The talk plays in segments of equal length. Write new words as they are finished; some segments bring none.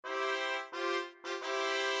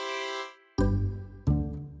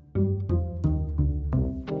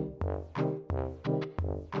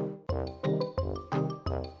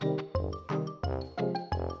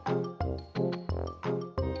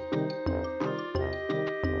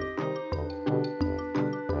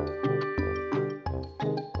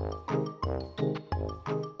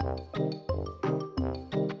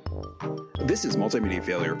This is Multimedia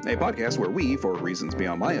Failure, a podcast where we, for reasons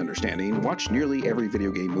beyond my understanding, watch nearly every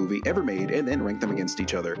video game movie ever made and then rank them against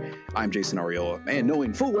each other. I'm Jason Ariola, and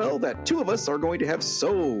knowing full well that two of us are going to have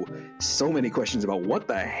so many questions about what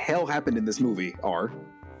the hell happened in this movie are...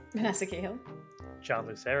 Vanessa Cahill. John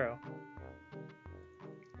Lucero.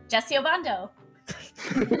 Jesse Obando.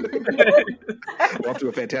 We're off to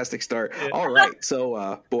a fantastic start. All right,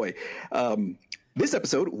 so, this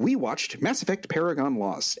episode, we watched Mass Effect Paragon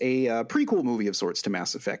Lost, a prequel movie of sorts to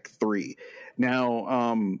Mass Effect 3. Now,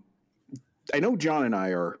 I know John and I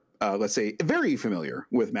are, let's say, very familiar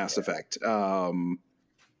with Mass Effect.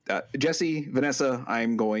 Jesse, Vanessa,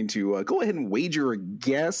 I'm going to go ahead and wager a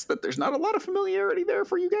guess that there's not a lot of familiarity there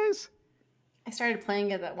for you guys. I started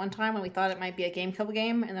playing it at one time when we thought it might be a GameCube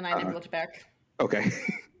game, and then I never looked back. Okay.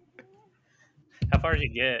 How far did you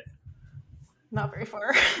get? Not very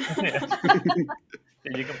far.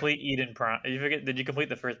 Did you complete Eden Prime? Did you complete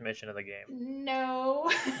the first mission of the game? No.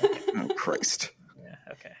 Oh, Christ. Yeah,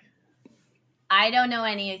 okay. I don't know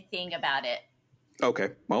anything about it.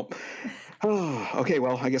 Okay, well,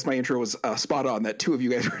 I guess my intro was spot on. That two of you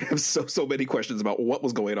guys are going to have so many questions about what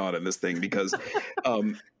was going on in this thing because,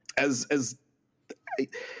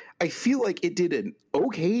 I feel like it did an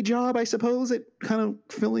okay job, I suppose, at kind of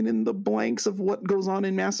filling in the blanks of what goes on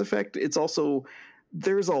in Mass Effect. It's also,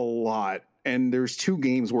 there's a lot, and there's 2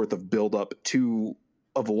 games worth of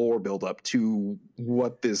lore buildup to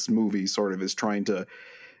what this movie sort of is trying to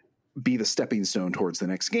be the stepping stone towards the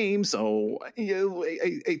next game. So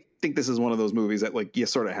I think this is one of those movies that, like, you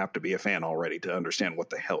sort of have to be a fan already to understand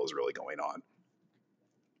what the hell is really going on.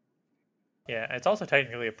 Yeah, it's also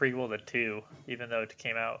technically a prequel to 2, even though it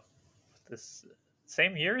came out this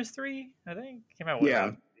same year as 3, I think. Came out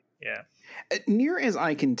Yeah. Yeah. Near as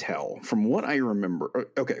I can tell from what I remember.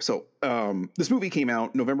 Okay, so this movie came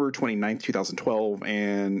out November 29th, 2012,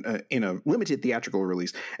 and in a limited theatrical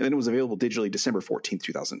release, and then it was available digitally December 14th,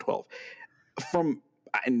 2012.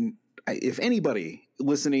 If anybody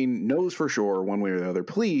listening knows for sure one way or the other,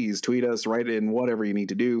 please tweet us, write in, whatever you need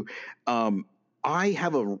to do. I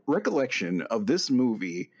have a recollection of this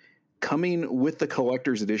movie coming with the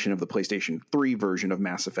collector's edition of the PlayStation 3 version of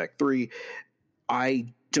Mass Effect 3. I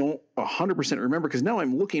don't 100% remember because now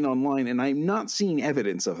I'm looking online and I'm not seeing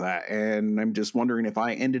evidence of that. And I'm just wondering if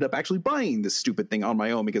I ended up actually buying this stupid thing on my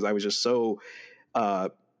own because I was just so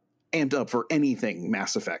amped up for anything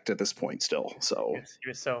Mass Effect at this point still. So He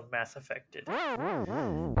was so Mass Effected.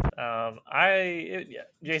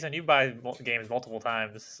 Jason, you buy games multiple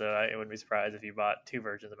times, so I wouldn't be surprised if you bought 2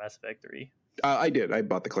 versions of Mass Effect 3. I did. I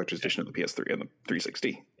bought the collector's edition of the PS3 and the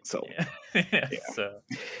 360. So, yeah. So.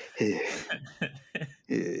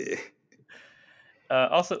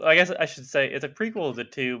 Also, I guess I should say it's a prequel to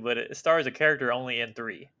 2, but it stars a character only in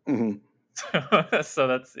 3. Mm-hmm. So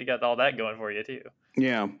that's, you got all that going for you too.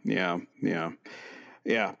 Yeah.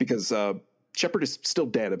 Because Shepard is still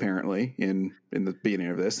dead apparently in the beginning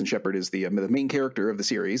of this, and Shepard is the main character of the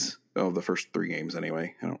series of the first 3 games.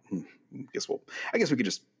 Anyway, I guess we could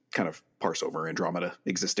just kind of parse over Andromeda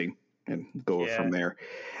existing and go from there.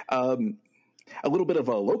 A little bit of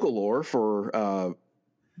a local lore for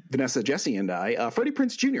Vanessa, Jesse, and I. Freddie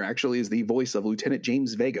Prinze Jr. actually is the voice of Lieutenant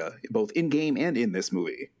James Vega, both in game and in this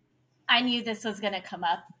movie. I knew this was going to come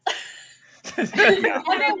up.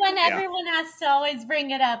 Everyone has to always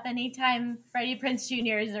bring it up anytime Freddie Prinze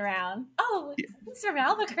Jr. is around. Oh, he's from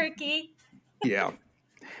Albuquerque. Yeah.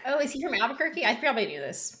 Oh, is he from Albuquerque? I probably knew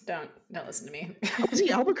this. Don't listen to me. Is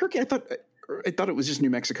he Albuquerque? I thought it was just New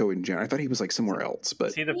Mexico in general. I thought he was like somewhere else. But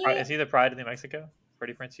is he the pride of New Mexico?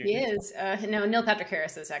 Freddie Prinze Jr.? He is. No, Neil Patrick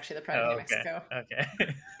Harris is actually the pride of New Mexico. Okay.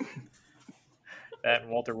 That and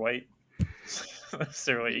Walter White.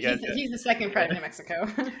 So what you guys he's the second pride of New Mexico.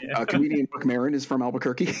 Comedian Mark Maron is from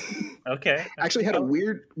Albuquerque. Okay. Actually had a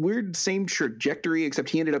weird same trajectory, except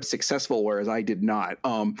he ended up successful, whereas I did not.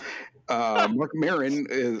 Mark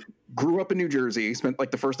Maron grew up in New Jersey, spent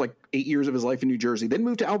like the first 8 years of his life in New Jersey, then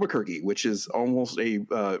moved to Albuquerque, which is almost a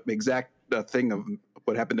exact thing of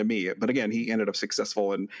what happened to me. But again, he ended up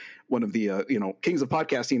successful and one of the kings of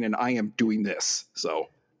podcasting, and I am doing this. So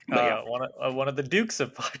one of the dukes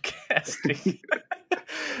of podcasting.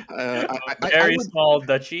 Very small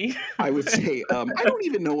duchy. I would say I don't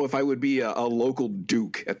even know if I would be a local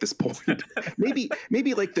duke at this point.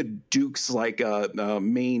 maybe like the duke's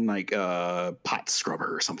main pot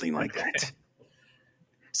scrubber or something like that.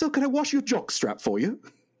 So can I wash your jock strap for you?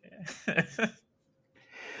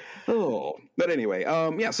 Oh, but anyway,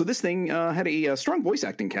 yeah. So this thing had a strong voice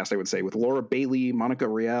acting cast, I would say, with Laura Bailey, Monica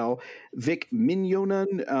Rial, Vic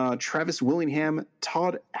Mignogna, Travis Willingham,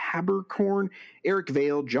 Todd Habercorn, Eric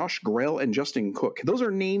Vale, Josh Grell, and Justin Cook. Those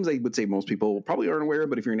are names I would say most people probably aren't aware of,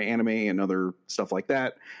 but if you're into anime and other stuff like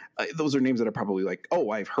that, those are names that are probably like,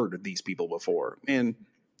 oh, I've heard of these people before. And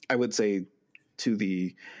I would say to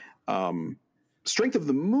the strength of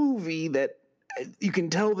the movie that you can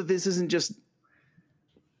tell that this isn't just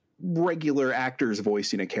regular actors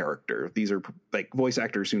voicing a character. These are like voice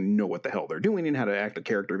actors who know what the hell they're doing and how to act a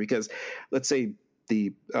character, because let's say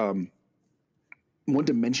the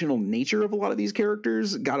one-dimensional nature of a lot of these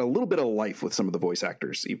characters got a little bit of life with some of the voice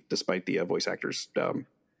actors, despite the voice actors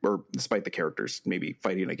or despite the characters maybe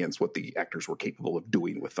fighting against what the actors were capable of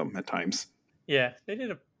doing with them at times. Yeah, they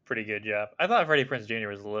did a pretty good job. I thought Freddie Prinze Jr.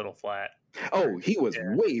 was a little flat. Oh, he was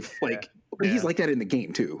he's like that in the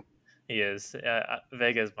game too. He is.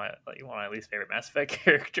 Vega is one of my least favorite Mass Effect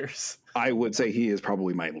characters. I would say he is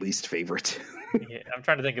probably my least favorite. Yeah, I'm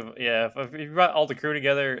trying to think of if you brought all the crew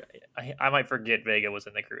together, I might forget Vega was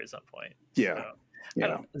in the crew at some point. Yeah, so,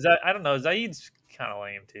 yeah. I don't know. Zaid's kind of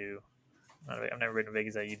lame too. I've never been a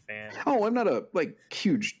big Zaid fan. Oh, I'm not a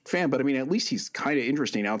huge fan, but I mean, at least he's kind of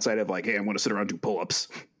interesting outside of hey, I'm going to sit around and do pull-ups.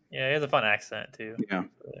 Yeah, he has a fun accent too.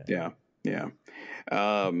 Yeah.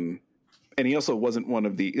 And he also wasn't one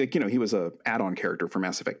of the he was a add-on character for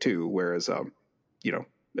Mass Effect 2, whereas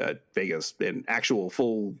Vega's an actual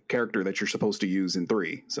full character that you're supposed to use in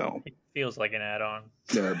 3. So he feels like an add-on.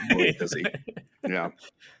 Boy, does he? Yeah.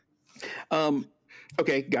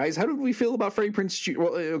 Okay, guys, how did we feel about Freddie Prinze Jr.?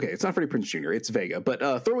 Well, okay, it's not Freddie Prinze Jr., it's Vega,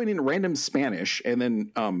 but throwing in random Spanish and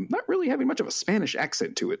then not really having much of a Spanish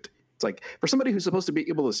accent to it. It's like, for somebody who's supposed to be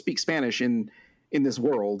able to speak Spanish in this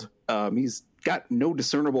world, he's got no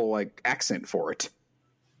discernible accent for it.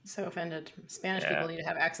 So offended. Spanish people need to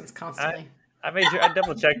have accents constantly. I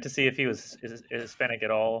double checked to see if he was Hispanic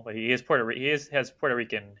at all, but he is has Puerto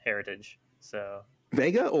Rican heritage. So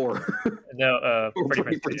Vega or no, or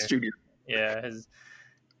Freddie Prinze Jr. Yeah, his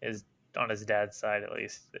on his dad's side at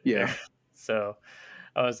least. Yeah. So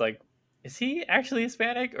I was like, is he actually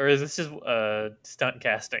Hispanic, or is this just stunt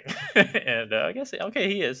casting? And I guess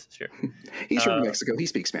he is. Sure, he's from Mexico. He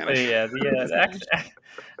speaks Spanish. Yeah, the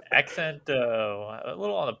accent a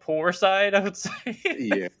little on the poor side, I would say.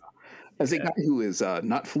 Yeah, as a guy who is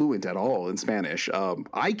not fluent at all in Spanish,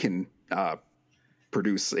 I can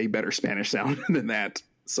produce a better Spanish sound than that.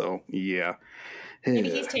 So yeah.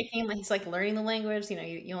 Maybe he's learning the language.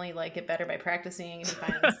 You only get better by practicing, and he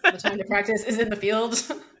finds the time to practice is in the field.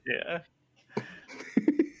 Yeah.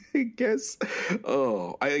 I guess.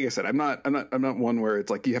 Oh, like I said, I'm not one where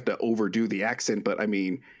it's you have to overdo the accent, but I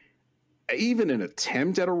mean, even an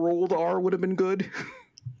attempt at a rolled R would have been good.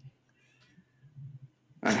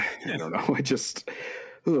 I don't know. Just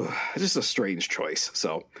a strange choice.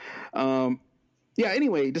 So, yeah,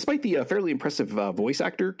 anyway, despite the fairly impressive voice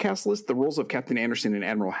actor cast list, the roles of Captain Anderson and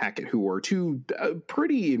Admiral Hackett, who are two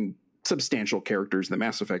pretty substantial characters in the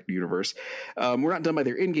Mass Effect universe, were not done by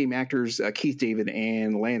their in-game actors, Keith David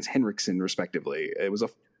and Lance Henriksen, respectively. It was a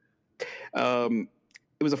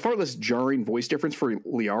far less jarring voice difference for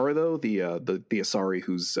Liara, though, the Asari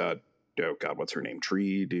who's what's her name?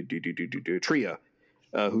 Tria.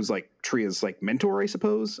 Who's Tria's mentor, I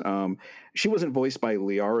suppose. She wasn't voiced by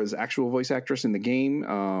Liara's actual voice actress in the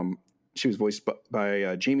game. She was voiced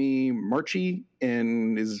by Jamie Marchi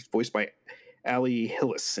and is voiced by Ali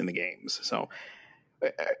Hillis in the games. So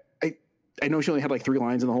I know she only had 3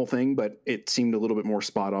 lines in the whole thing, but it seemed a little bit more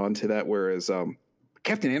spot on to that. Whereas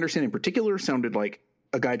Captain Anderson in particular sounded like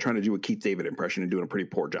a guy trying to do a Keith David impression and doing a pretty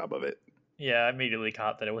poor job of it. Yeah, I immediately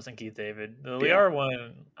caught that it wasn't Keith David. The Liara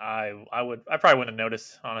one, I probably wouldn't have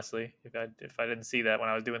noticed, honestly, if I didn't see that when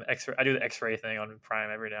I was doing the X-ray. I do the X-ray thing on Prime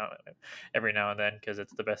every now and then because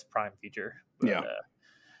it's the best Prime feature. But,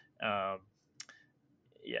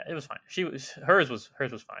 it was fine. Hers was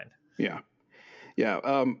fine. Yeah.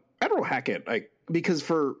 Admiral Hackett, because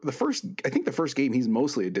for the first game, he's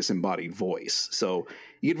mostly a disembodied voice. So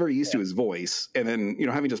you get very used to his voice. And then,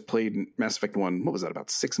 having just played Mass Effect 1, what was that,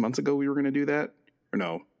 about 6 months ago we were going to do that? Or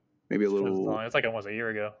no, maybe a little... It's almost a year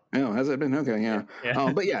ago. Oh, has it been? Okay, yeah.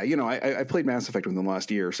 But yeah, I played Mass Effect within the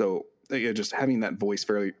last year. So just having that voice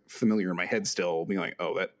fairly familiar in my head still, being like,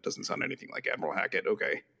 oh, that doesn't sound anything like Admiral Hackett.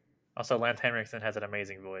 Okay. Also, Lance Henriksen has an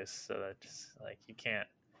amazing voice. So that just, you can't...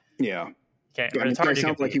 Yeah. It's hard it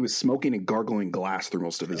sounds like he was smoking and gargling glass through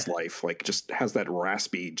most of his life. Just has that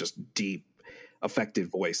raspy, just deep, effective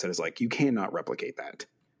voice that is you cannot replicate that.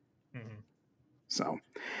 Mm-hmm. So,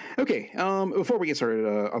 okay. Before we get started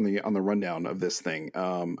on the rundown of this thing,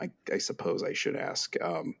 I suppose I should ask,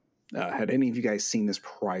 Had any of you guys seen this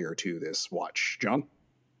prior to this watch? John?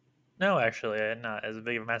 No, actually, I'm not as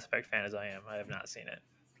big of a Mass Effect fan as I am. I have not seen it.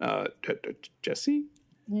 Jesse?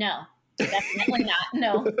 No, definitely not.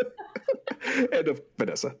 No. And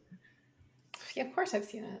Vanessa? Yeah, of course I've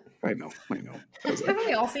seen it. I know. Haven't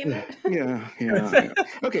we all seen it? Yeah.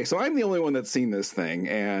 Okay, so I'm the only one that's seen this thing,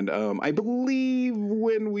 and I believe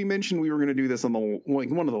when we mentioned we were going to do this on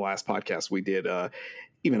one of the last podcasts we did,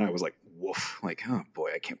 even I was like, woof, like, oh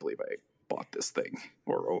boy, I can't believe I bought this thing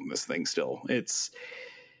or own this thing still. It's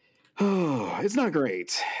not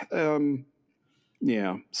great.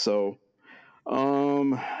 Yeah, so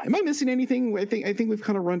am I missing anything? I think we've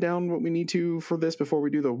kind of run down what we need to for this before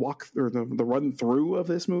we do the walk or the run through of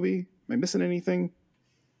this movie. Am I missing anything?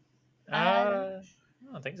 I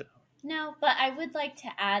don't think so. No, but I would like to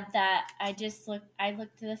add that I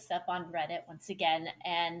looked this up on Reddit once again,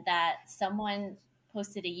 and that someone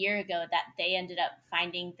posted a year ago that they ended up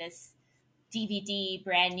finding this DVD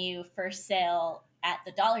brand new for sale at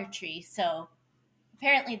the Dollar Tree. So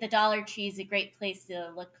apparently the Dollar Tree is a great place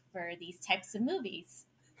to look for these types of movies.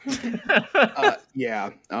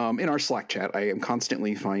 Yeah. In our Slack chat, I am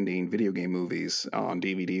constantly finding video game movies on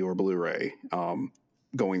DVD or Blu-ray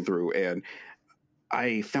going through, and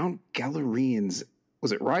I found Galerian's.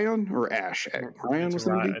 Was it Ryan or Ash? Ryan was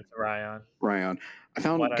the movie? It's Ryan. Ryan. I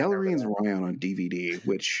found Galerian's Ryan on DVD,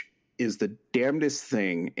 which is the damnedest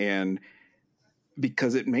thing, and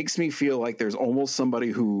because it makes me feel like there's almost somebody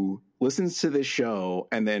who listens to this show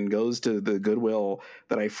and then goes to the Goodwill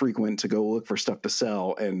that I frequent to go look for stuff to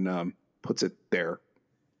sell and puts it there,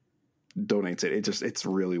 donates it. It's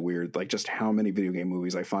really weird. Like just how many video game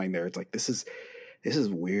movies I find there. It's like, this is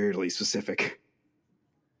weirdly specific.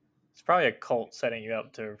 It's probably a cult setting you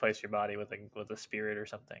up to replace your body with a spirit or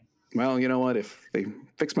something. Well, you know what? If they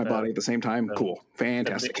fix my body at the same time, cool.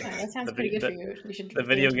 Fantastic. That sounds pretty good for you. You should the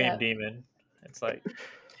video game demon. It's like,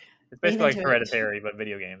 it's basically like Hereditary, but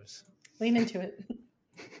video games. Lean into it.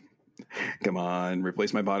 Come on,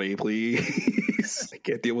 replace my body, please. I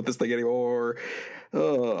can't deal with this thing anymore.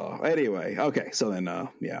 Oh, anyway. Okay. So then,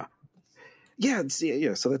 yeah.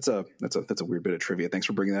 So that's a weird bit of trivia. Thanks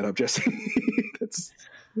for bringing that up, Jesse.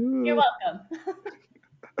 You're welcome.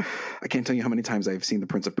 I can't tell you how many times I've seen The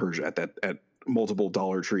Prince of Persia at multiple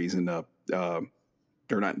Dollar Trees and or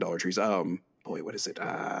not Dollar Trees. Boy, what is it?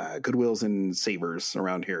 Goodwills and Savers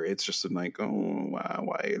around here. It's just like, oh, wow,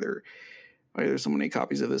 why are there so many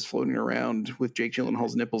copies of this floating around with Jake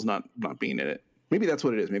Gyllenhaal's nipples not being in it? Maybe that's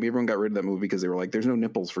what it is. Maybe everyone got rid of that movie because they were like, there's no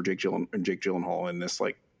nipples for Jake Gyllenhaal in this.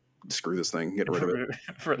 Like, screw this thing, get rid of it.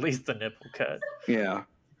 For at least the nipple cut. Yeah.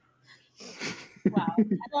 Wow, I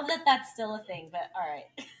love that that's still a thing. But all right.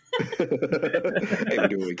 Hey, we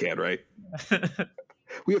do what we can, right?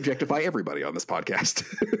 We objectify everybody on this podcast.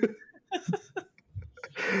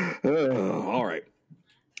 All right.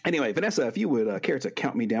 Anyway, Vanessa, if you would care to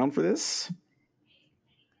count me down for this.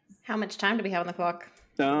 How much time do we have on the clock?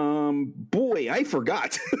 Boy, I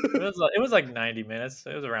forgot. It was like 90 minutes.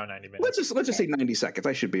 It was around 90 minutes. Let's just say 90 seconds.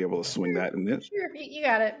 I should be able to swing that in this. Sure, you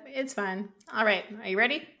got it. It's fine. All right. Are you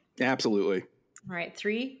ready? Absolutely. All right.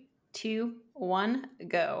 3, 2, 1,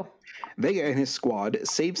 go. Vega and his squad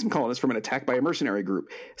save some colonists from an attack by a mercenary group.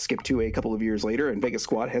 Skip to a couple of years later, and Vega's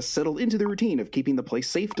squad has settled into the routine of keeping the place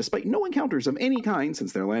safe despite no encounters of any kind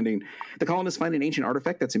since their landing. The colonists find an ancient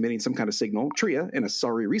artifact that's emitting some kind of signal. Tria, and a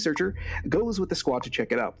sorry researcher, goes with the squad to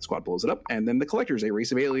check it out. The squad blows it up, and then the Collectors, a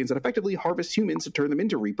race of aliens that effectively harvest humans to turn them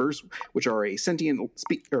into Reapers, which are a sentient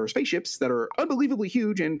spaceships that are unbelievably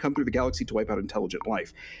huge and come through the galaxy to wipe out intelligent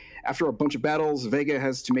life. After a bunch of battles, Vega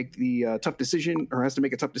has to make a tough decision,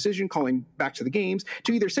 calling back to the games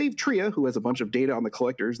to either save Tria, who has a bunch of data on the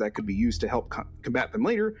Collectors that could be used to help combat them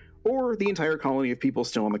later, or the entire colony of people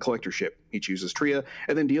still on the Collector ship. He chooses Tria,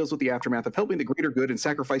 and then deals with the aftermath of helping the greater good and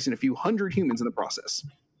sacrificing a few hundred humans in the process.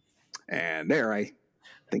 And there, I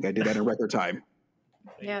think I did that in record time.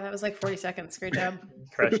 Yeah, that was like 40 seconds. Great job.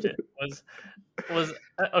 Crushed it.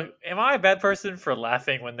 Am I a bad person for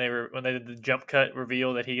laughing when they did the jump cut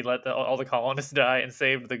reveal that he let all the colonists die and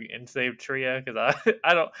saved Tria? Because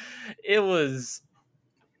I don't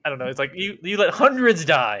know. It's like you let hundreds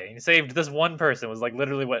die and you saved this one person. Was like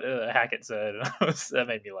literally what Hackett said. That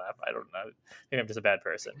made me laugh. I don't know. I think I'm just a bad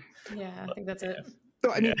person. Yeah, I think that's it.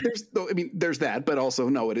 So, there's that, but also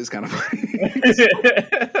no, it is kind of funny.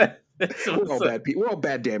 We're all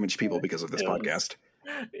bad damaged people because of this podcast.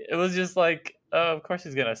 It was just like, of course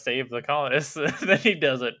he's gonna save the colonists. Then he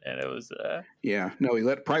doesn't, and it was. Yeah, no, he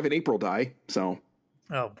let Private April die. So.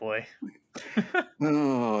 Oh boy.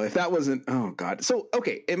 Oh, if that wasn't. Oh God. So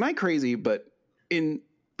okay, am I crazy? But in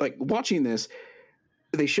like watching this,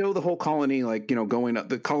 they show the whole colony, like, you know, going up,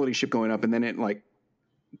 the colony ship going up, and then it like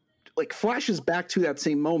flashes back to that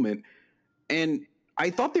same moment. And I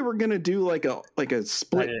thought they were going to do like a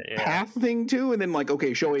split path thing too. And then like,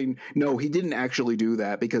 okay, showing, no, he didn't actually do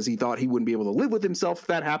that because he thought he wouldn't be able to live with himself if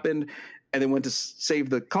that happened. And then went to save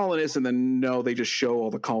the colonists. And then no, they just show all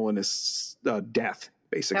the colonists' death.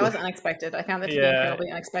 Basically. That was unexpected. I found that to be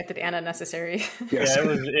incredibly unexpected and unnecessary. Yes.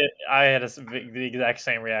 Yeah, I had the exact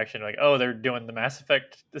same reaction. Like, oh, they're doing the Mass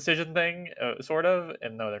Effect decision thing, sort of,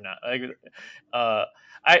 and no, they're not.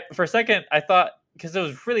 Like, for a second, I thought, because it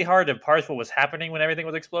was really hard to parse what was happening when everything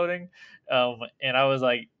was exploding, and I was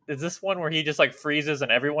like, is this one where he just like freezes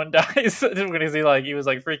and everyone dies? Because he was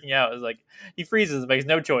like freaking out. It was like he freezes, makes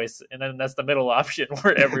no choice, and then that's the middle option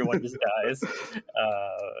where everyone just dies.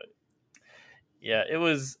 Yeah,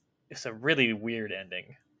 it's a really weird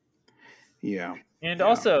ending. Yeah. And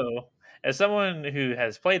also, as someone who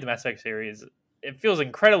has played the Mass Effect series, it feels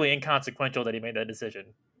incredibly inconsequential that he made that decision.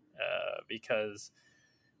 Because,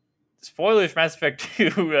 spoilers for Mass Effect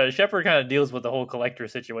 2, Shepard kind of deals with the whole collector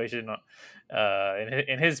situation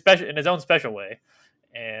in his own special way.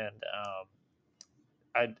 And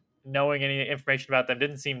knowing any information about them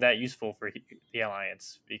didn't seem that useful for the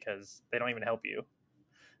Alliance, because they don't even help you.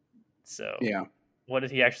 So, yeah, what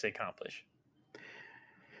did he actually accomplish?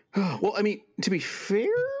 Well, I mean, to be fair,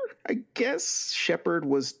 I guess Shepard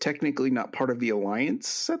was technically not part of the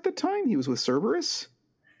Alliance at the time. He was with Cerberus.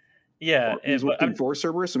 Yeah, he was working for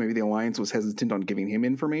Cerberus, so maybe the Alliance was hesitant on giving him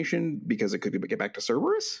information because it could get back to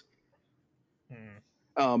Cerberus.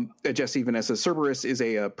 Jesse Vanessa, Cerberus is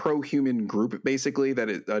a pro-human group, basically, that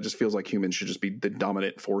it just feels like humans should just be the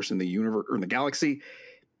dominant force in the universe or in the galaxy,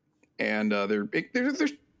 and they're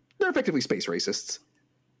effectively space racists.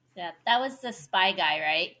 Yeah, that was the spy guy,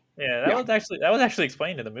 right? Yeah, that was actually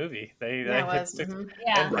explained in the movie.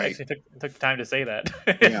 Right. Took time to say that.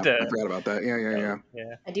 Yeah, I forgot about that.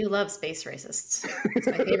 Yeah. I do love space racists. It's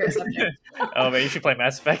my favorite subject. Oh man, you should play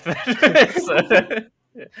Mass Effect then.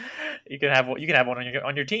 You can have one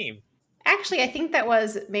on your team. Actually, I think that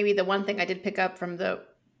was maybe the one thing I did pick up from the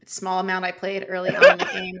small amount I played early on in the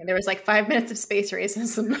game. There was like 5 minutes of space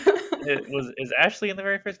racism. Is Ashley in the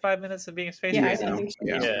very first 5 minutes of being a space racist? I think she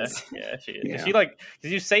is. Yeah, she is. Yeah. She like,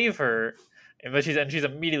 because you save her, but she's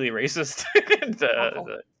immediately racist.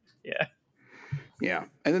 Yeah,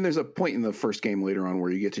 and then there's a point in the first game later on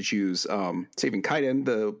where you get to choose saving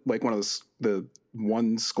Kaiden, one of the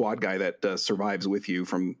one squad guy that survives with you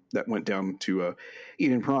from that went down to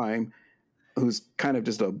Eden Prime, who's kind of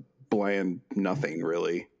just a bland nothing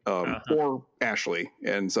really, or Ashley.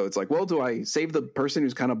 And so it's like, well, do I save the person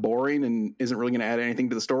who's kind of boring and isn't really going to add anything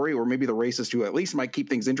to the story, or maybe the racist who at least might keep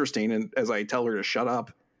things interesting, and as I tell her to shut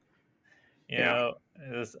up? You know,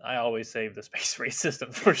 I always save the space racist,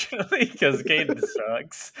 unfortunately, because Caden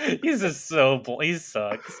sucks. He's just he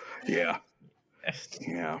sucks. Yeah.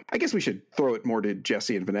 I guess we should throw it more to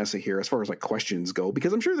Jesse and Vanessa here as far as like questions go,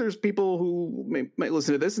 because I'm sure there's people who might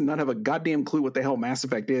listen to this and not have a goddamn clue what the hell Mass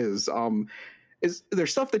Effect is. Is there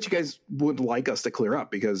stuff that you guys would like us to clear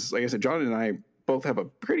up? Because like I said, John and I both have a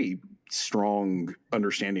pretty strong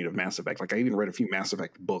understanding of Mass Effect. Like I even read a few Mass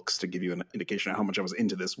Effect books to give you an indication of how much I was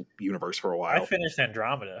into this universe for a while. I finished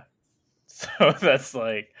Andromeda, so that's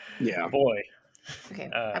like, boy. Okay,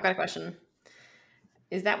 I've got a question.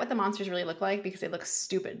 Is that what the monsters really look like? Because they look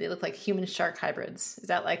stupid. They look like human shark hybrids. Is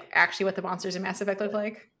that like actually what the monsters in Mass Effect look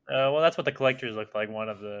like? Well, that's what the collectors look like. One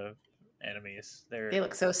of the enemies. They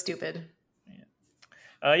look so stupid.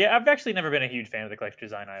 Yeah, I've actually never been a huge fan of the collector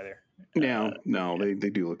design either. No, they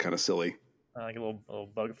do look kind of silly. Like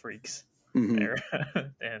little bug freaks. Mm-hmm. There.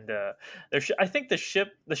 And I think the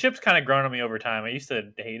ship's kind of grown on me over time. I used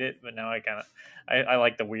to hate it, but now I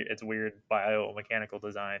like its weird biomechanical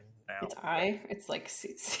design now. It's like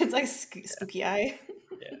spooky eye.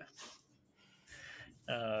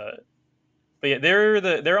 Yeah. But yeah,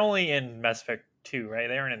 they're only in Mass Effect 2, right?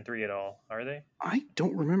 They aren't in 3 at all, are they? I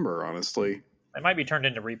don't remember, honestly. It might be turned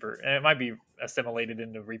into Reaper, and it might be assimilated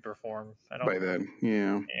into Reaper form. I don't. By then,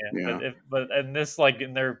 yeah. But in this, like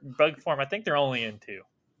in their bug form, I think they're only in 2.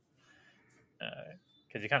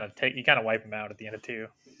 Because you kind of wipe them out at the end of 2.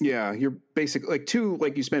 Yeah, you're basically like 2.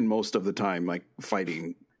 Like you spend most of the time like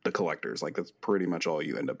fighting the collectors. Like that's pretty much all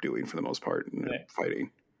you end up doing for the most part.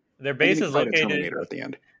 Fighting. Their base is located at the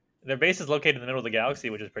end. Their base is located in the middle of the galaxy,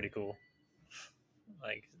 which is pretty cool.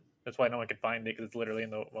 Like. That's why no one can find it, because it's literally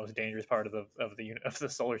in the most dangerous part of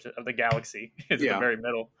the galaxy. It's the very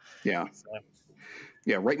middle. Yeah, so.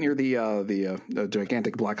 Yeah, right near the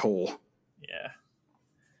gigantic black hole. Yeah,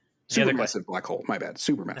 supermassive black hole. My bad,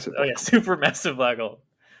 supermassive. Oh yeah, supermassive black hole.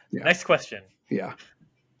 Yeah. Next question. Yeah.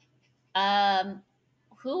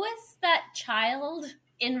 who is that child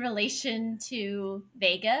in relation to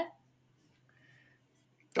Vega?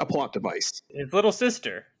 A plot device. His little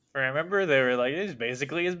sister. Remember, they were like, he's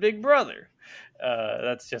basically his big brother.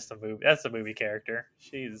 That's just a movie. That's a movie character.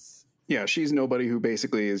 She's nobody who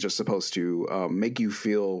basically is just supposed to make you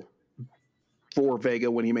feel for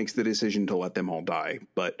Vega when he makes the decision to let them all die.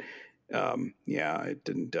 But it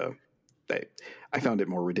didn't. I found it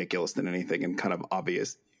more ridiculous than anything and kind of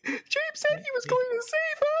obvious. James said he was going to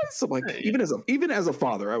save us. So like, even as a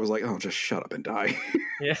father, I was like, oh, just shut up and die.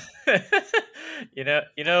 Yeah.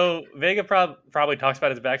 you know, Vega probably talks about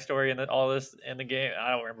his backstory and all this in the game. I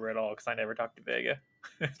don't remember it all because I never talked to Vega.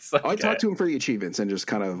 It's like, I talked to him for the achievements and just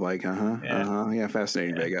kind of like,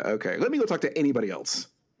 fascinating, Vega. Okay, let me go talk to anybody else.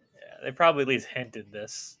 Yeah, they probably at least hinted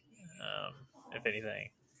this, if anything.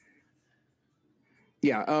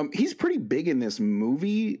 Yeah, he's pretty big in this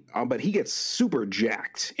movie, but he gets super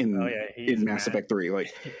jacked in Mass Effect 3.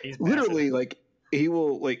 Like, He's literally, massive. like he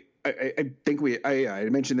will like. I think I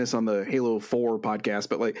mentioned this on the Halo 4 podcast,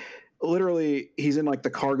 but like literally, he's in like the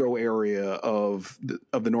cargo area of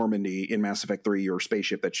the Normandy in Mass Effect 3, your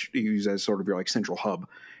spaceship that you use as sort of your like central hub,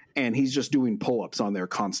 and he's just doing pull-ups on there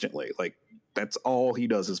constantly. Like that's all he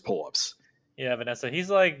does is pull-ups. Yeah, Vanessa, he's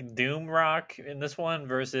like Doom Rock in this one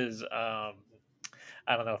versus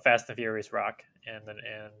I don't know, Fast and Furious Rock and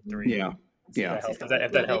 3. Yeah. If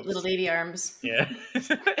that helps. Little baby arms. Yeah.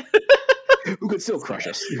 Who could still crush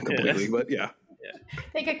us completely, but yeah.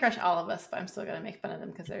 They could crush all of us, but I'm still gonna make fun of them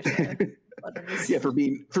because they're celebrities. Yeah, for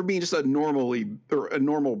being just a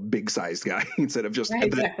normal big sized guy instead of just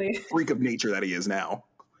the freak of nature that he is now.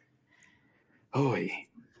 Oh.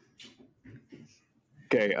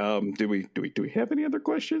 Okay. Do we have any other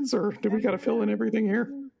questions, or do we got to fill in everything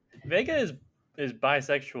here? Vega is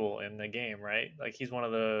bisexual in the game, right? Like he's one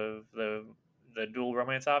of the dual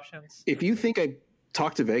romance options. If you think I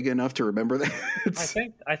talked to Vega enough to remember that,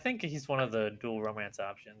 I think he's one of the dual romance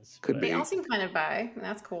options. Could be. They all seem kind of bi, and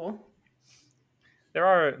that's cool. There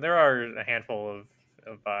are a handful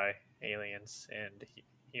of bi aliens and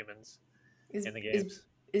humans in the games.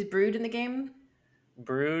 Is Brood in the game?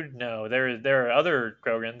 Brood? No, there are other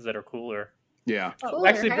Krogans that are cooler. Yeah. Cooler.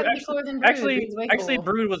 Actually,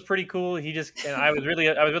 Brood was pretty cool. I was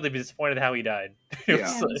really disappointed how he died.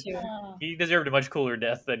 He deserved a much cooler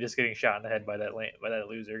death than just getting shot in the head by that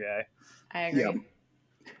loser guy. I agree. Yeah.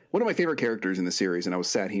 One of my favorite characters in the series, and I was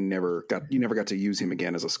sad you never got to use him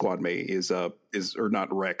again as a squad mate, is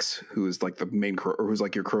not Rex, who is like the main or who's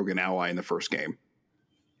like your Krogan ally in the first game.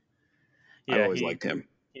 Yeah, I always liked him.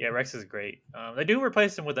 Yeah, Rex is great. They do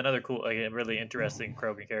replace him with another cool, like a really interesting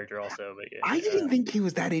Krogan character also. But I didn't think he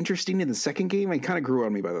was that interesting in the second game. It kind of grew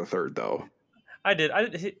on me by the third, though. I did.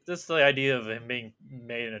 Just the idea of him being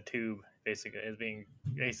made in a tube, basically, as being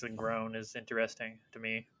basically grown, is interesting to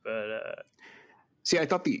me. But see, I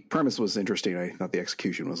thought the premise was interesting. I thought the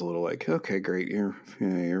execution was a little like, okay, great, you're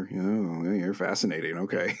fascinating.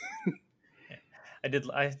 Okay.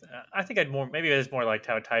 I think maybe it's more like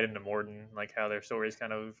how it tied into Morden, like how their stories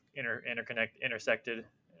kind of intersected.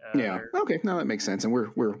 Okay, no, that makes sense, and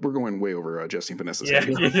we're going way over Jesse and Vanessa's head.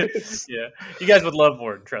 Yeah. You guys would love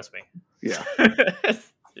Morden, trust me. Yeah.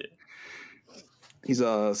 He's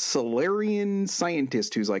a Solarian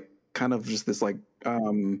scientist who's like kind of just this like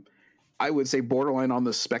I would say borderline on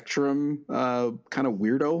the spectrum kind of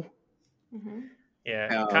weirdo. Mm-hmm.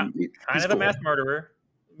 Yeah, kind of a mass murderer.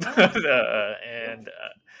 And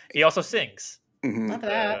he also sings. Mm-hmm. Not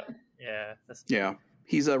that. Yeah.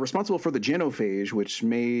 He's responsible for the genophage, which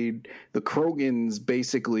made the Krogans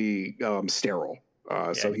basically sterile.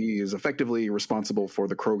 So he is effectively responsible for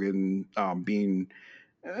the Krogan being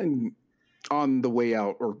on the way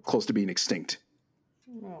out or close to being extinct.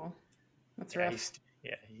 Oh, that's rough.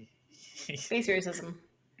 Space racism.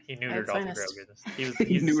 He neutered all the Krogans.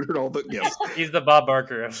 He neutered all the, yes. He's the Bob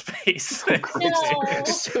Barker of space.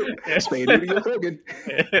 Spay neuter your Krogan.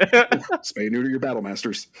 Spay neuter your battle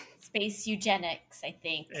masters. Space eugenics, I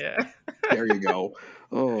think. Yeah. There you go.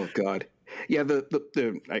 Oh, God. Yeah,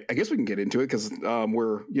 I guess we can get into it because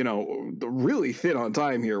we're, really thin on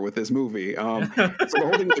time here with this movie. So the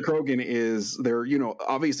whole thing with the Krogan is they're,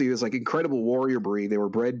 obviously this like incredible warrior breed. They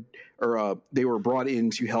were they were brought in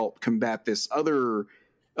to help combat this other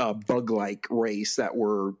bug-like race that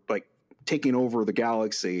were like taking over the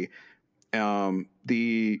galaxy.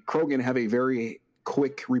 The Krogan have a very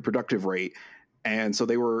quick reproductive rate, and so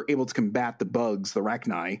they were able to combat the bugs, the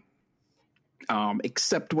Rachni.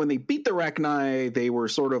 Except when they beat the Rachni, they were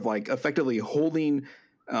sort of like effectively holding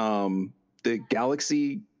the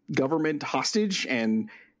galaxy government hostage and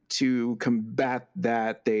to combat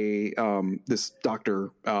that, they this doctor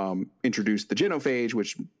introduced the genophage,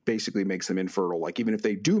 which basically makes them infertile. Like even if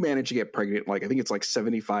they do manage to get pregnant, like I think it's like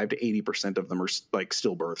 75 to 80% of them are like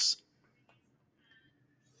stillbirths.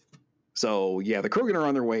 So yeah, the Krogan are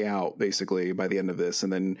on their way out basically by the end of this,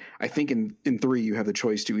 and then I think in 3 you have the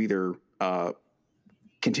choice to either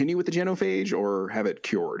continue with the genophage or have it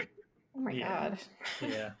cured. Oh my god.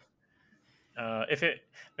 Yeah. If it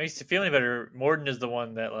makes you feel any better, Morden is the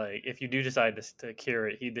one that, like, if you do decide to cure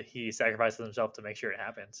it, he sacrifices himself to make sure it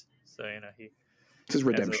happens. So it's his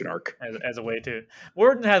redemption arc as a way to.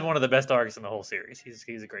 Morden has one of the best arcs in the whole series.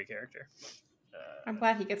 He's a great character. I'm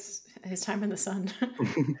glad he gets his time in the sun.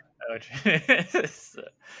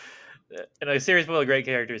 In a series full of great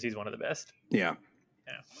characters, he's one of the best. Yeah.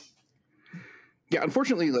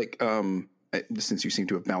 Unfortunately, like since you seem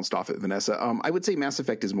to have bounced off it, Vanessa, I would say Mass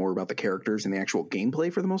Effect is more about the characters and the actual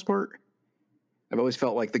gameplay for the most part. I've always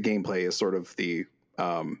felt like the gameplay is sort of the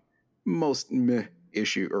most meh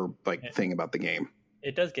issue or like thing about the game.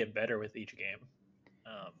 It does get better with each game.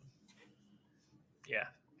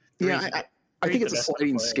 I think it's a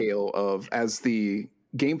sliding scale of as the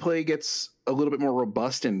gameplay gets a little bit more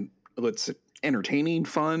robust and let's entertaining,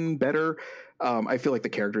 fun, better. I feel like the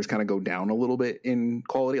characters kind of go down a little bit in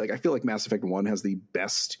quality. Like I feel like Mass Effect 1 has the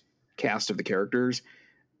best cast of the characters.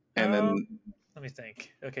 And then let me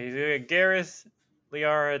think. Okay, so Garrus,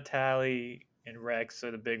 Liara, Tali, and Rex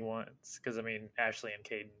are the big ones. Because I mean, Ashley and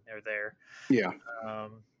Caden are there. Yeah.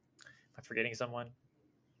 Am I forgetting someone?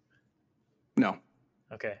 No.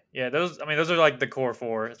 Okay. Yeah, those are like the core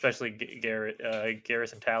 4, especially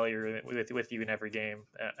Garrus and Tali are with you in every game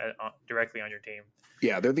directly on your team.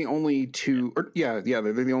 Yeah, they're the only two. They're the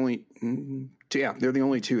only. They're the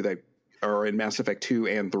only two that are in Mass Effect 2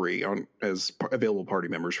 and 3 as available party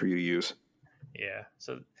members for you to use. Yeah,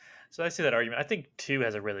 so I see that argument. I think 2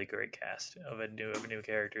 has a really great cast of new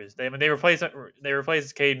characters. They replace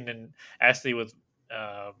Caden and Ashley with.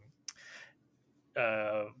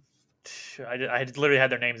 I literally had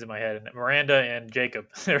their names in my head, and Miranda and Jacob.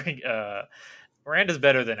 Miranda's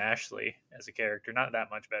better than Ashley as a character, not that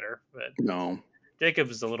much better, but no. Jacob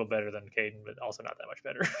is a little better than Caden, but also not that much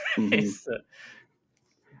better. Mm-hmm.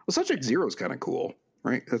 Well, Subject Zero is kind of cool,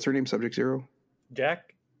 right? That's her name, Subject Zero?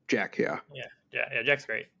 Jack, yeah. Yeah, Jack's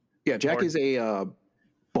great. Yeah, Jack is a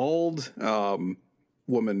bald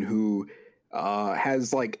woman who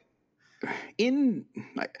has like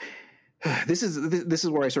this is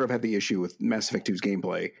where I sort of have the issue with Mass Effect 2's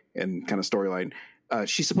gameplay and kind of storyline.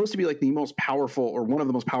 She's supposed to be like the most powerful or one of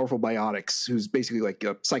the most powerful biotics who's basically like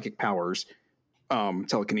psychic powers,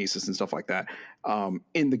 telekinesis and stuff like that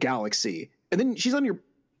in the galaxy. And then she's on your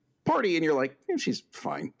party and you're like, she's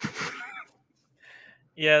fine.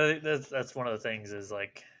 Yeah, that's one of the things is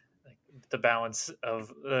like the balance of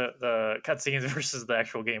the cutscenes versus the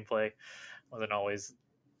actual gameplay wasn't always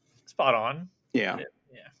spot on. Yeah.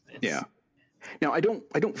 Now I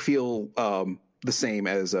don't feel the same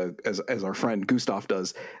as our friend Gustav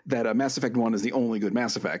does, that Mass Effect 1 is the only good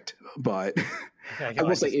Mass Effect, but I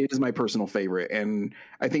will say it is my personal favorite, and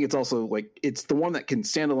I think it's also like it's the one that can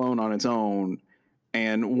stand alone on its own.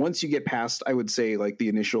 And once you get past, I would say, like the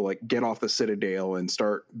initial like get off the Citadel and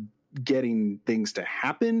start getting things to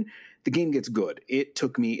happen, the game gets good. It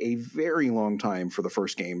took me a very long time for the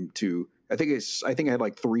first game to. I think I had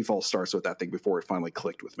like 3 false starts with that thing before it finally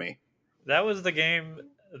clicked with me. That was the game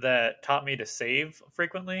that taught me to save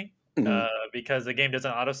frequently, because the game doesn't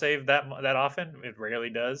autosave that often. It rarely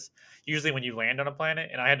does. Usually when you land on a planet,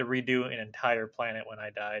 and I had to redo an entire planet when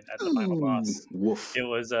I died at the final boss. Woof. It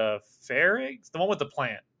was Ferrix, the one with the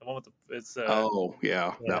plant. The one with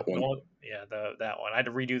that one. That one. I had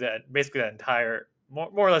to redo that, basically that entire, more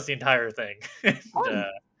or less the entire thing.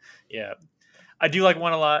 Yeah. I do like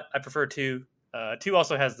 1 a lot. I prefer 2. 2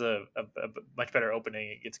 also has a much better opening.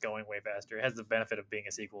 It gets going way faster. It has the benefit of being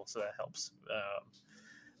a sequel, so that helps.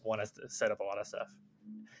 1 has to set up a lot of stuff.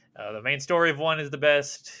 The main story of 1 is the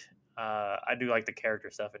best. I do like the character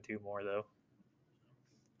stuff in 2 more, though.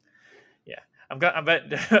 Yeah. I bet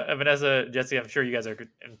Vanessa, Jesse, I'm sure you guys are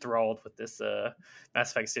enthralled with this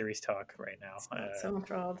Mass Effect series talk right now. So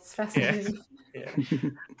enthralled. It's fascinating. Yeah.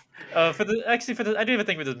 I do have a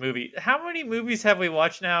thing with this movie. How many movies have we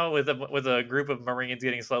watched now with a group of Marines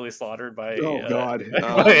getting slowly slaughtered by? Oh God!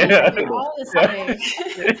 All the time.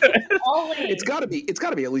 Always. It's got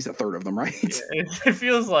to be at least a third of them, right? Yeah, it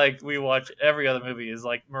feels like we watch every other movie is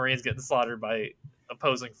like Marines getting slaughtered by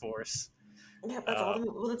opposing force. Yeah,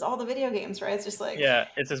 that's all the video games, right? It's just like Yeah,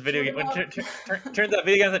 it's this video shoot game. 'em up. Turns out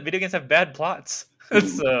video games have bad plots.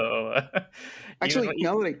 So Actually,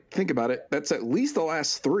 now that I think about it, that's at least the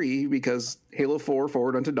last 3 because Halo 4,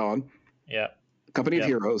 Forward Unto Dawn, yeah, Company of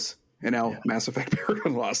Heroes, and now Mass Effect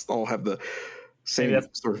Paragon Lost all have the same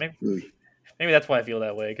sort of movie. Maybe that's why I feel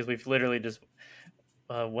that way, because we've literally just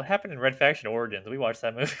what happened in Red Faction Origins? We watched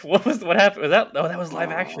that movie. What happened? Was that? Oh, that was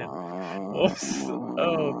live action.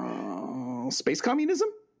 Space communism?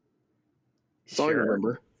 That's all I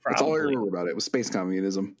remember. Probably. That's all I remember about it was space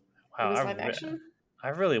communism. Wow, it was live action? I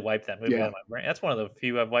really wiped that movie out of my brain. That's one of the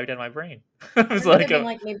few I've wiped out of my brain. It was like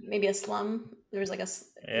maybe a slum. There was like he was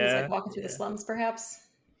like walking through the slums, perhaps.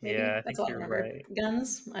 Maybe. Yeah, that's all I remember. Right.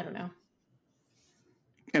 Guns? I don't know.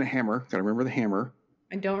 And a hammer. Gotta remember the hammer.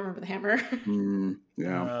 I don't remember the hammer.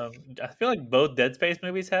 Yeah. I feel like both Dead Space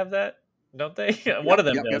movies have that, don't they? One of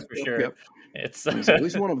them does for sure. Yep. It's at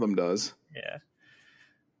least one of them does.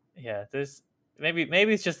 Yeah. There's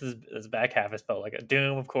maybe it's just this back half has felt like a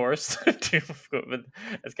Doom, of course. Doom, but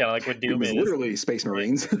it's kind of like what Doom is. Literally Space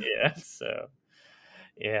Marines. Yeah. So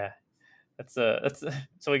yeah. That's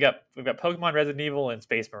so we've got Pokemon, Resident Evil, and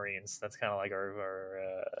Space Marines. That's kind of like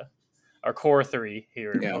our core 3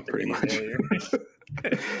 here. Yeah, pretty much.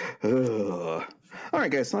 All right,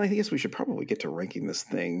 guys. So I guess we should probably get to ranking this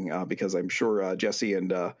thing because I'm sure Jesse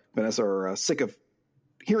and Vanessa are sick of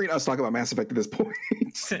hearing us talk about Mass Effect at this point.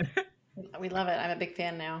 We love it. I'm a big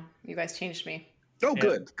fan now. You guys changed me. Oh,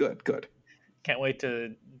 good. Can't wait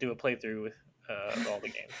to do a playthrough with all the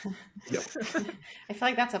games. Yep. I feel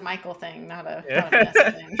like that's a Michael thing, not a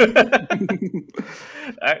Vanessa thing.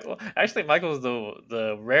 Actually, Michael's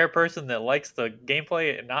the rare person that likes the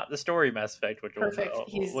gameplay and not the story Mass Effect, which perfect.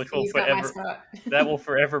 That will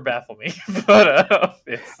forever baffle me. But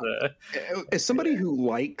as somebody who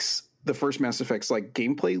likes the first Mass Effect's like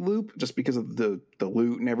gameplay loop, just because of the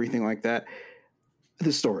loot and everything like that,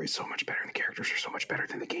 the story is so much better, and the characters are so much better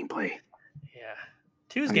than the gameplay. Yeah.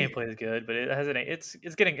 2's gameplay is good, but it has it's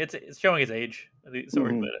showing its age.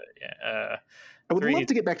 Sorry, but I would love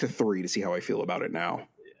to get back to 3 to see how I feel about it now.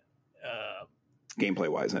 Gameplay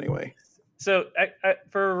wise, anyway. So,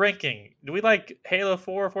 for ranking, do we like Halo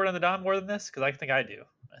 4 or Forward Unto Dawn more than this? Because I think I do.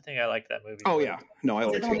 I think I like that movie. Oh yeah, no, I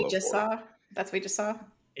like Halo 4. We just 4. saw. That's what we just saw.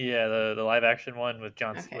 Yeah, the live action one with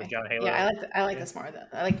John Halo. Yeah, I like this more.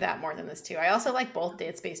 I like that more than this too. I also like both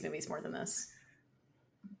Dead Space movies more than this.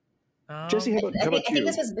 Jesse, how about I think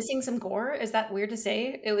this was missing some gore. Is that weird to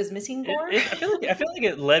say? It was missing gore. I feel like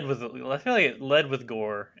it led with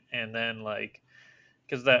gore, and then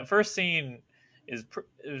because that first scene it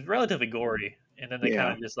was relatively gory, and then they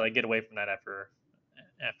kind of just get away from that after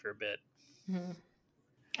a bit. Mm-hmm.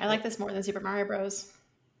 I like this more than Super Mario Bros.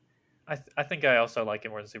 I think I also like it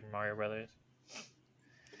more than Super Mario Brothers,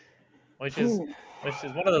 which is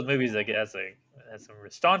one of those movies that has some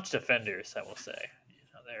staunch defenders. I will say,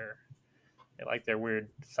 they like their weird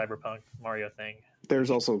cyberpunk Mario thing.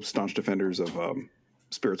 There's also staunch defenders of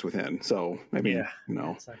Spirits Within, so maybe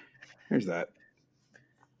there's that.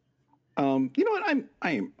 You know what?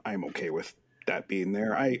 I'm okay with that being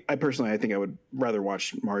there. I personally, I think I would rather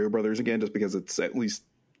watch Mario Brothers again just because it's at least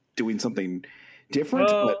doing something different.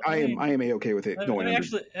 But I am okay with it going.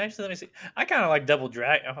 Actually, let me see. I kind of like Double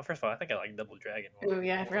Dragon. First of all, I think I like Double Dragon more. Oh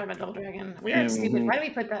yeah, I forgot about Double Dragon. We are stupid. Why do we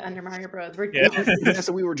put that under Mario Bros?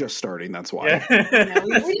 So we were just starting. That's why. Yeah.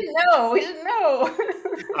 We didn't know. We didn't know.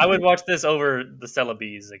 I would watch this over the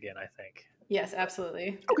Celebes again. I think. Yes,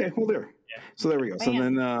 absolutely. Okay, well there. Yeah. So there we go. So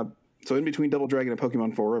then. So in between Double Dragon and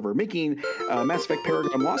Pokemon Forever, making Mass Effect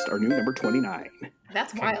Paragon Lost our new number 29.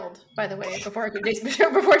 That's wild, by the way. Before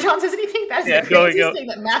John says anything, that's the craziest thing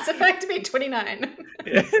that Mass Effect made 29.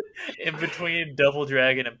 In between Double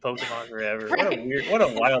Dragon and Pokemon Forever. Right. What a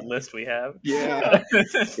wild list we have. Yeah.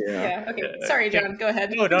 Okay. Sorry, John. Go ahead.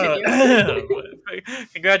 No.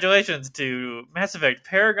 Congratulations to Mass Effect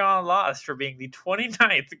Paragon Lost for being the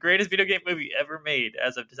 29th greatest video game movie ever made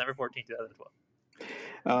as of December 14, 2012.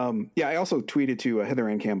 I also tweeted to Heather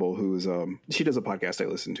Ann Campbell, who's she does a podcast I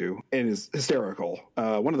listen to and is hysterical.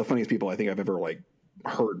 One of the funniest people I think I've ever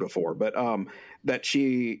heard before. But that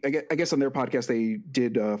I guess on their podcast they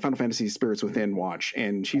did Final Fantasy Spirits Within watch,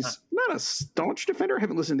 and she's not a staunch defender. I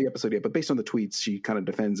haven't listened to the episode yet, but based on the tweets, she kind of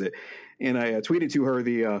defends it. And I tweeted to her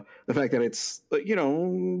the fact that it's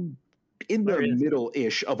in the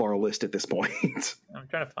middle-ish of our list at this point. I'm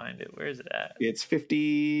trying to find it. Where is it at? It's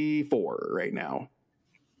 54 right now.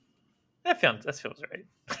 That feels right.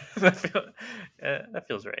 That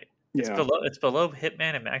feels right. Yeah. It's below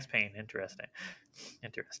Hitman and Max Payne. Interesting.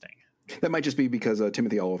 That might just be because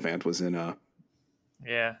Timothy Oliphant was in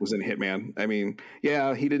Yeah. was in Hitman. I mean,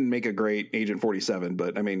 yeah, he didn't make a great Agent 47,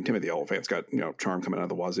 but I mean, Timothy Olyphant's got charm coming out of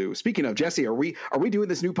the wazoo. Speaking of Jesse, are we doing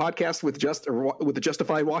this new podcast with the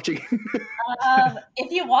Justified watching?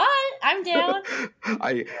 If you want, I'm down.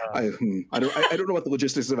 I don't know what the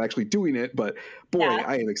logistics of actually doing it, but boy,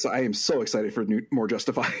 I am so excited for more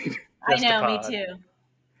Justified. I know, me too.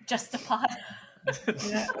 Justified.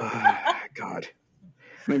 God,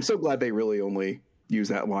 and I'm so glad they really only use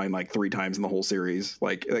that line like 3 times in the whole series.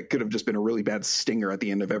 Like, that could have just been a really bad stinger at the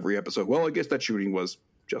end of every episode. Well, I guess that shooting was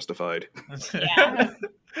justified. Yeah.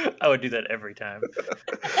 I would do that every time.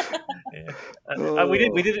 Yeah.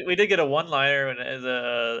 We did get a one-liner as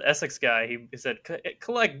a Essex guy. He said,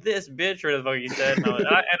 "Collect this, bitch," or whatever he said, and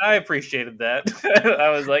I appreciated that.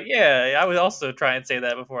 I was like, yeah, I would also try and say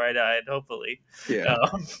that before I died. Hopefully, yeah.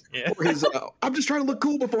 Or his, I'm just trying to look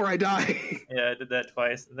cool before I die. Yeah, I did that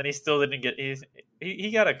twice, and then he still didn't get.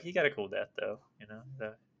 He got a cool death though.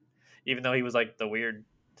 Even though he was like the weird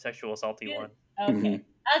sexual assaulty one. Okay. Mm-hmm.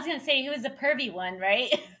 I was gonna say he was the pervy one, right?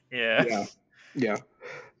 Yeah.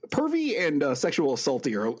 Pervy and sexual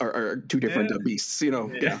assaulty are 2 different beasts.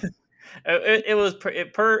 Yeah. It was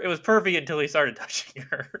pervy until he started touching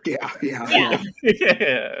her. Yeah.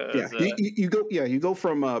 You go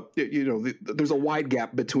from there's a wide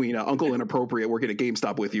gap between Uncle Inappropriate working at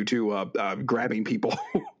GameStop with you to grabbing people.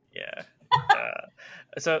 Yeah.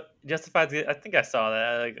 So Justified, I think I saw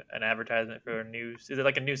that like an advertisement for a new. Is it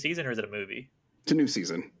like a new season or is it a movie? It's a new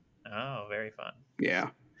season. Oh, very fun. Yeah.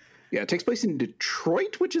 It takes place in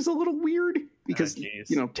Detroit, which is a little weird because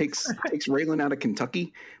takes Raylan out of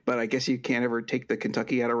Kentucky, but I guess you can't ever take the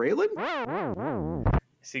Kentucky out of Raylan.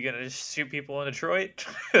 Is he gonna just shoot people in Detroit?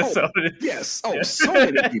 Yes. Oh, so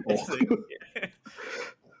many people.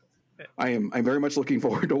 I'm very much looking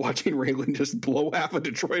forward to watching Raylan just blow half of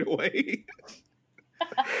Detroit away.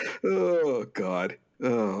 Oh God,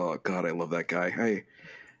 I love that guy.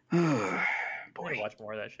 Boy, watch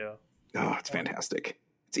more of that show. Oh, it's fantastic.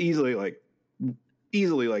 It's easily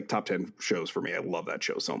like top 10 shows for me. I love that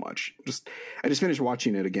show so much. I just finished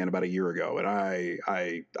watching it again about a year ago, and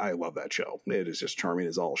I love that show. It is just charming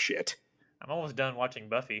as all shit. I'm almost done watching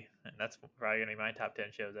Buffy, and that's probably gonna be my top 10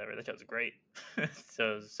 shows ever. That show's great.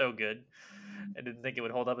 so good. I didn't think it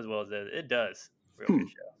would hold up as well as it does. Real good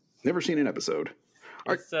show. Never seen an episode.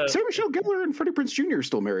 Sarah Michelle Gellar and Freddie Prinze Jr. are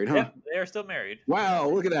still married, huh? Yeah, they are still married. Wow,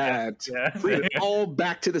 look at that. Yeah. Bring it all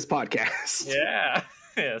back to this podcast. Yeah.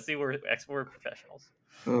 Yeah, see, we're professionals.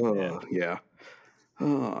 Oh, yeah.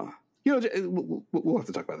 We'll have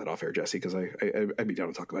to talk about that off air, Jesse, because I'd be down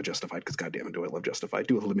to talk about Justified, because goddamn, do I love Justified.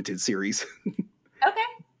 Do a limited series. Okay.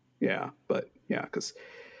 Yeah, but yeah, because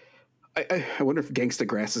I wonder if Gangsta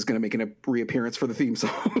Grass is going to make a reappearance for the theme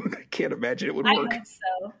song. I can't imagine it would work. I hope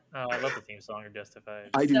so. Oh, I love the theme song of Justified.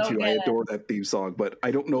 I do too. Good. I adore that theme song, but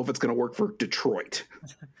I don't know if it's going to work for Detroit.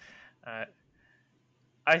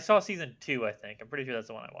 I saw season 2, I think. I'm pretty sure that's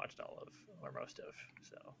the one I watched all of, or most of.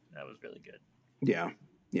 So that was really good. Yeah.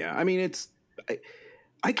 I mean,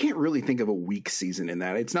 I can't really think of a weak season in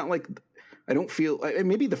that. It's not like I don't feel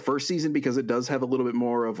maybe the first season, because it does have a little bit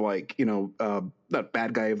more of like, not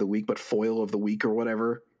bad guy of the week, but foil of the week or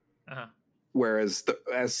whatever. Uh-huh. Whereas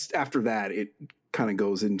as after that, it kind of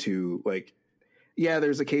goes into like, yeah,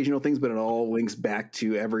 there's occasional things, but it all links back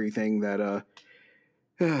to everything that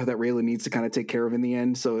Raylan needs to kind of take care of in the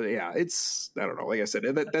end. So yeah, I don't know. Like I said,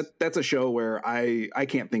 that's a show where I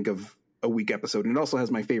can't think of a weak episode. And it also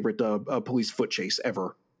has my favorite police foot chase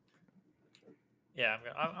ever. Yeah,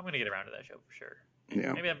 I'm gonna get around to that show for sure.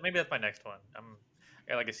 Yeah, maybe that's my next one. I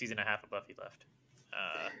got like a season and a half of Buffy left,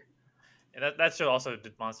 and that show also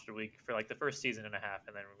did Monster Week for like the first season and a half,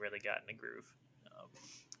 and then we really got in the groove.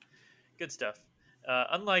 Good stuff.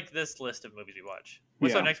 Unlike this list of movies we watch,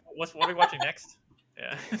 what's our next? What are we watching next?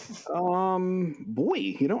 Yeah.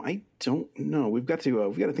 Boy, I don't know. We've got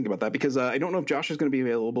to think about that, because I don't know if Josh is going to be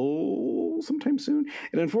available sometime soon.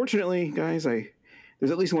 And unfortunately, guys, there's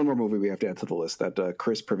at least one more movie we have to add to the list that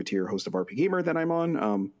Chris Privateer, host of RP Gamer that I'm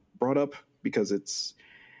on, brought up, because it's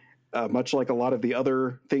much like a lot of the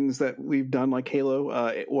other things that we've done, like Halo.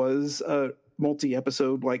 It was a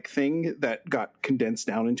multi-episode like thing that got condensed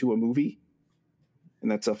down into a movie. And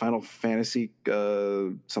that's a Final Fantasy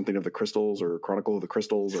something of the Crystals, or Chronicle of the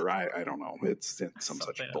Crystals, or I don't know. It's some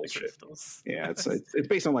such bullshit. Yeah, it's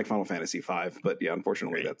based on like Final Fantasy V, but yeah,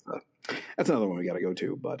 unfortunately that's another one we got to go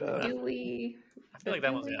to. But I feel like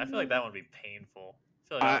that one would be painful.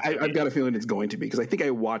 I've got a feeling it's going to be, because I think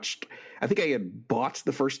I had bought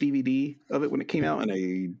the first DVD of it when it came out, and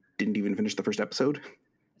I didn't even finish the first episode.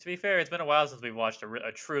 To be fair, it's been a while since we've watched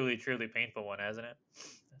a truly, truly painful one, hasn't it?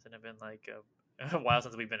 Hasn't it been like a while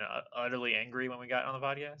since we've been utterly angry when we got on the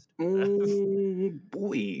podcast. Oh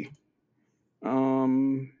boy.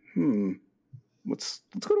 Let's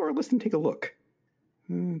go to our list and take a look.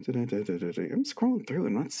 I'm scrolling through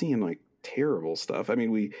and not seeing like terrible stuff. I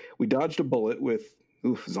mean, we dodged a bullet with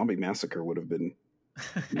Zombie Massacre would have been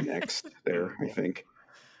next there, I think.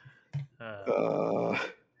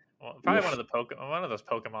 Probably one of those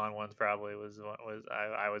Pokemon ones probably was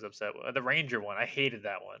I was upset with. The Ranger one. I hated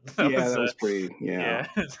that one. That was pretty. Yeah.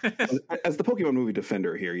 As the Pokemon movie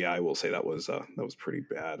defender here, I will say that was pretty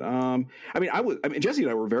bad. Jesse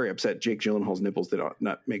and I were very upset. Jake Gyllenhaal's nipples did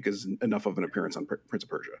not make enough of an appearance on Prince of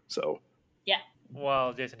Persia. So yeah.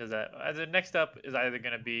 Well, Jason does that. The next up is either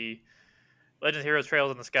going to be Legends of Heroes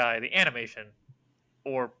Trails in the Sky, the animation,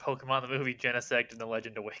 or Pokemon the movie Genesect and the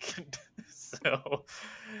Legend Awakened. So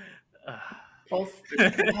both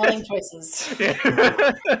compelling choices.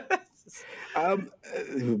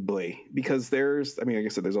 Boy, because there's, like I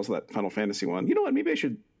said, there's also that Final Fantasy one. You know what? Maybe I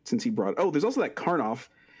should, since he brought. Oh, there's also that Karnoff,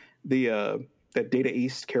 that Data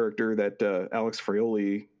East character that Alex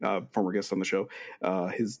Fraioli, former guest on the show,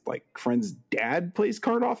 his like friend's dad plays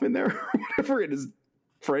Karnoff in there, or whatever, and his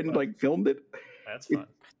friend filmed it. That's fun.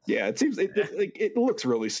 It seems it looks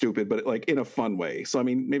really stupid, but like in a fun way. So I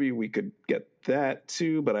mean, maybe we could get that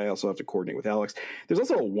too, but I also have to coordinate with Alex. There's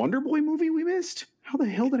also a Wonder Boy movie we missed. How the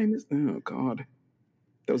hell did I miss? Oh God,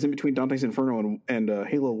 that was in between Dante's Inferno and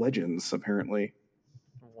Halo Legends, apparently.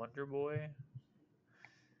 Wonder Boy.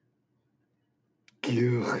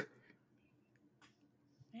 Ugh.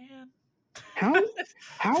 Man, how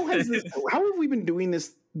has this? How have we been doing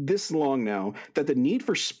this long now that the Need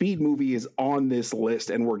for Speed movie is on this list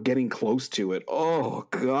and we're getting close to it? Oh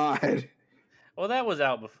God. Well, that was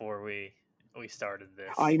out before we started this.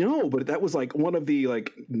 I know, but that was like one of the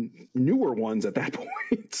newer ones at that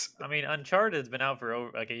point. I mean, Uncharted has been out for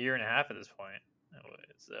over a year and a half at this point.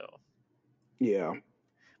 So yeah,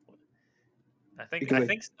 I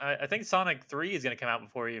think Sonic 3 is going to come out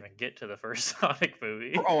before we even get to the first Sonic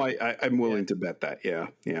movie. Oh, I'm willing to bet that. Yeah.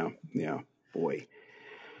 Boy.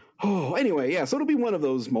 Oh, anyway, so it'll be one of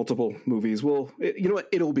those multiple movies. You know what?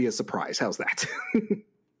 It'll be a surprise. How's that?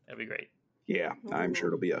 That'd be great. Yeah, I'm sure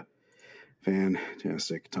it'll be a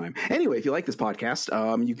fantastic time. Anyway, if you like this podcast,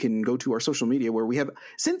 you can go to our social media where we have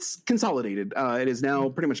since consolidated. It is now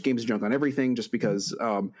pretty much Games Junk on everything, just because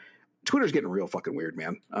Twitter's getting real fucking weird,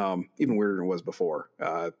 man. Even weirder than it was before.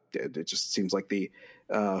 It just seems like the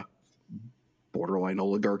borderline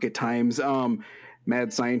oligarch at times.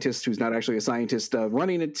 Mad scientist who's not actually a scientist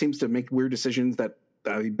running it seems to make weird decisions that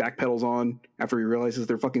he backpedals on after he realizes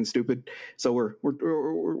they're fucking stupid. So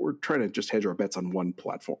we're trying to just hedge our bets on one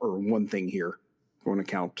platform or one thing here, one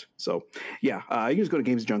account. So you can just go to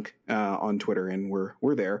Games Junk on Twitter and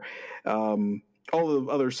we're there. All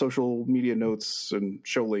the other social media notes and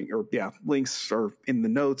show links are in the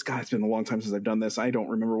notes. God, it's been a long time since I've done this. I don't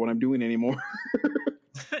remember what I'm doing anymore.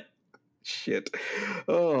 Shit.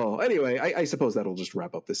 Oh, anyway, I suppose that'll just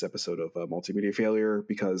wrap up this episode of Multimedia Failure,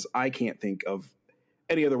 because I can't think of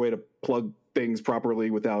any other way to plug things properly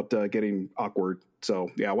without getting awkward. So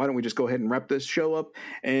why don't we just go ahead and wrap this show up?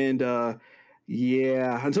 And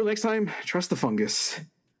until next time, trust the fungus.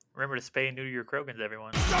 Remember to spay and neuter your Krogans,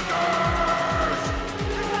 everyone. Suckers!